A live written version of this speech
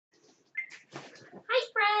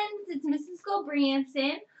It's Mrs.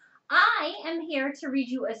 Gulbranson. I am here to read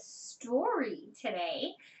you a story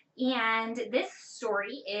today, and this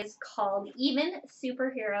story is called Even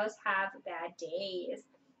Superheroes Have Bad Days.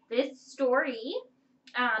 This story,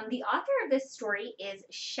 the author of this story is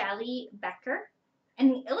Shelly Becker, and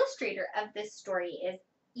the illustrator of this story is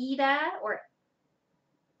Ida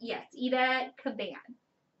Caban.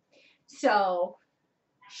 So,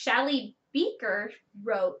 Shelly Becker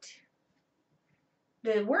wrote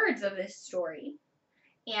the words of this story,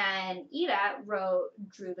 and Ida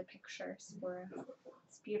drew the pictures for us.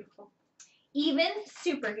 It's beautiful. Even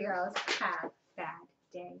superheroes have bad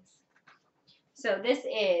days. So this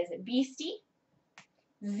is Beastie,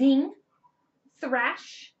 Zing,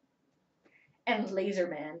 Thrash, and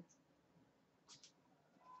Laserman.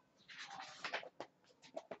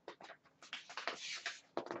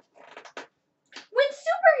 When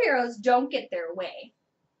superheroes don't get their way,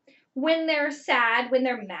 when they're sad, when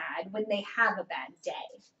they're mad, when they have a bad day,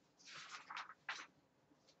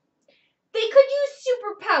 they could use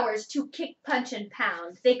superpowers to kick, punch, and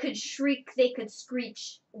pound. They could shriek, they could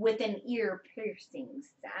screech with an ear-piercing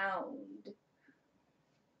sound.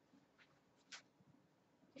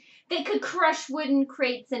 They could crush wooden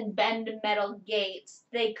crates and bend metal gates.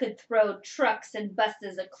 They could throw trucks and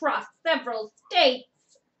buses across several states.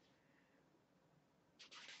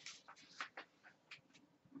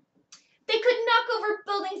 They could knock over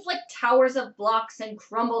buildings like towers of blocks and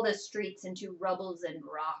crumble the streets into rubbles and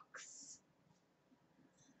rocks.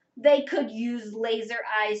 They could use laser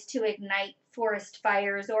eyes to ignite forest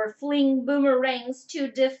fires or fling boomerangs to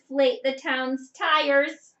deflate the town's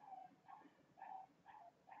tires.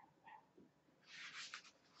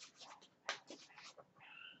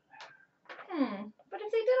 But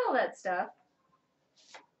if they did all that stuff,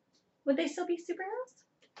 would they still be superheroes?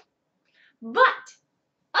 But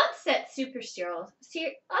upset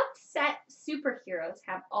superheroes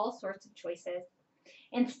have all sorts of choices.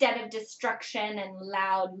 Instead of destruction and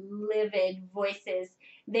loud, livid voices,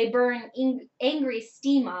 they burn angry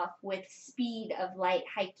steam off with speed of light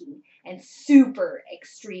hiking and super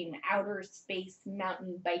extreme outer space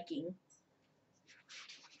mountain biking.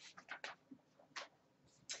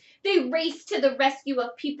 They race to the rescue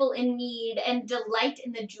of people in need and delight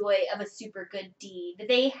in the joy of a super good deed.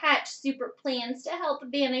 They hatch super plans to help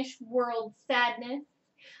banish world sadness,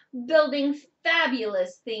 building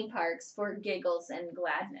fabulous theme parks for giggles and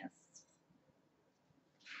gladness.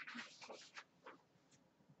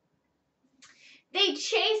 They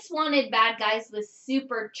chase wanted bad guys with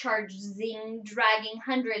supercharged zing, dragging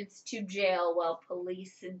hundreds to jail while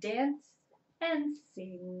police dance and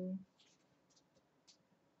sing.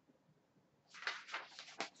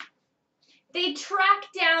 They track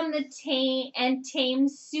down the tame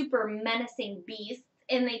super menacing beasts,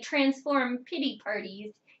 and they transform pity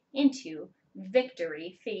parties into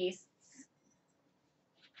victory feasts.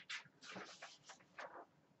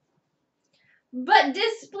 But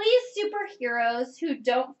displeased superheroes who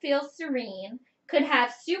don't feel serene could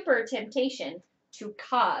have super temptation to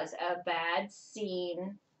cause a bad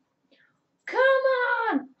scene. Come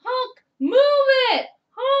on, Hulk, move it!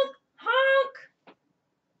 Hulk, Hulk!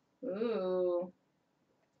 Ooh.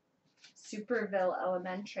 Superville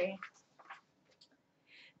Elementary.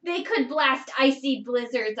 They could blast icy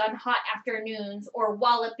blizzards on hot afternoons or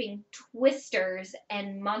walloping twisters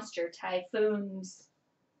and monster typhoons.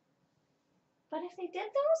 But if they did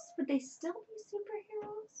those, would they still be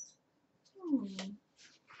superheroes?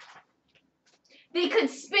 They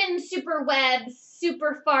could spin super webs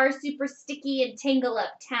super far, super sticky, and tangle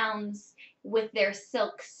up towns with their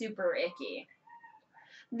silk super icky.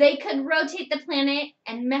 They could rotate the planet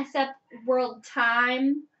and mess up world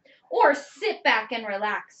time, or sit back and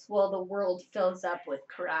relax while the world fills up with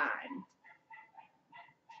crime.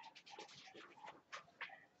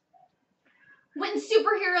 When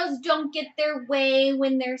superheroes don't get their way,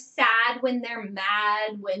 when they're sad, when they're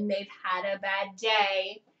mad, when they've had a bad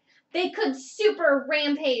day, they could super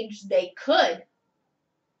rampage. They could,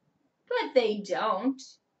 but they don't.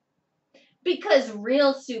 Because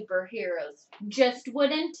real superheroes just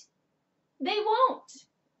wouldn't. They won't.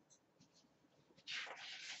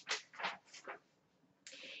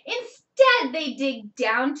 Instead, they dig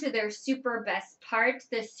down to their super best part,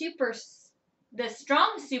 the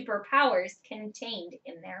strong superpowers contained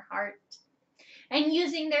in their heart. And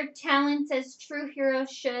using their talents as true heroes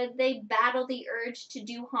should, they battle the urge to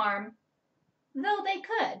do harm, though they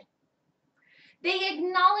could. They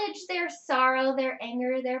acknowledge their sorrow, their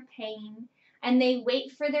anger, their pain, and they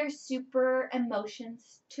wait for their super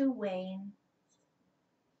emotions to wane.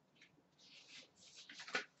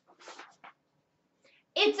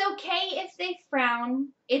 It's okay if they frown.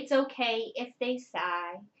 It's okay if they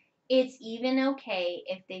sigh. It's even okay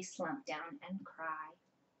if they slump down and cry.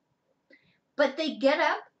 But they get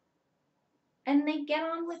up and they get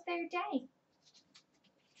on with their day.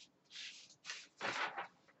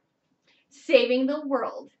 Saving the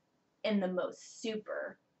world in the most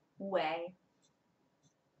super way.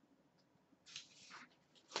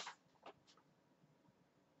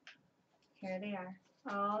 Here they are,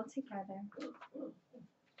 all together.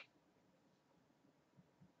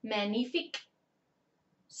 Magnifique,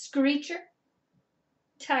 Screecher,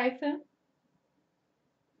 Typhoon,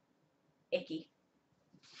 Icky.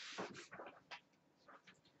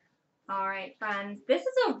 All right, friends, this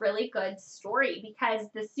is a really good story because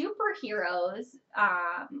the superheroes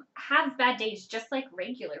have bad days just like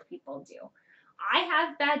regular people do. I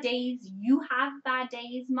have bad days, you have bad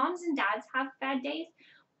days, moms and dads have bad days,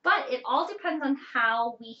 but it all depends on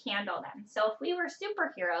how we handle them. So if we were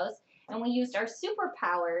superheroes and we used our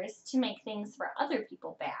superpowers to make things for other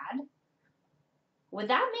people bad, would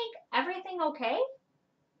that make everything okay?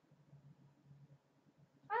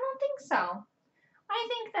 I don't think so. I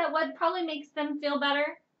think that what probably makes them feel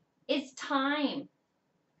better is time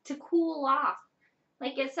to cool off.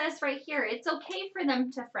 Like it says right here, it's okay for them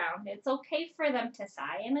to frown. It's okay for them to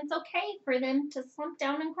sigh. And it's okay for them to slump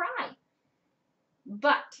down and cry.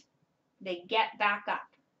 But they get back up.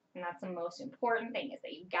 And that's the most important thing, is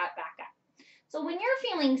that you get back up. So when you're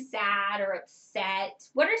feeling sad or upset,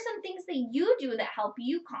 what are some things that you do that help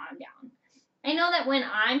you calm down? I know that when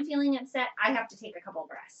I'm feeling upset, I have to take a couple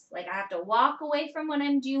breaths. Like I have to walk away from what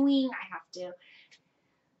I'm doing. I have to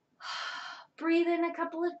breathe in a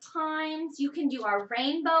couple of times. You can do our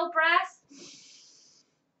rainbow breath.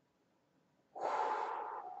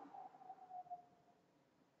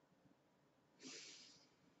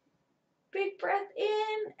 Big breath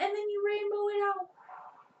in, and then you rainbow it out.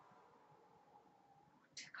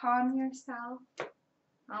 To calm yourself.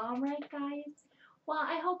 All right, guys. Well,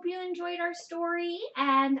 I hope you enjoyed our story,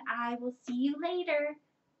 and I will see you later.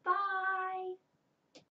 Bye.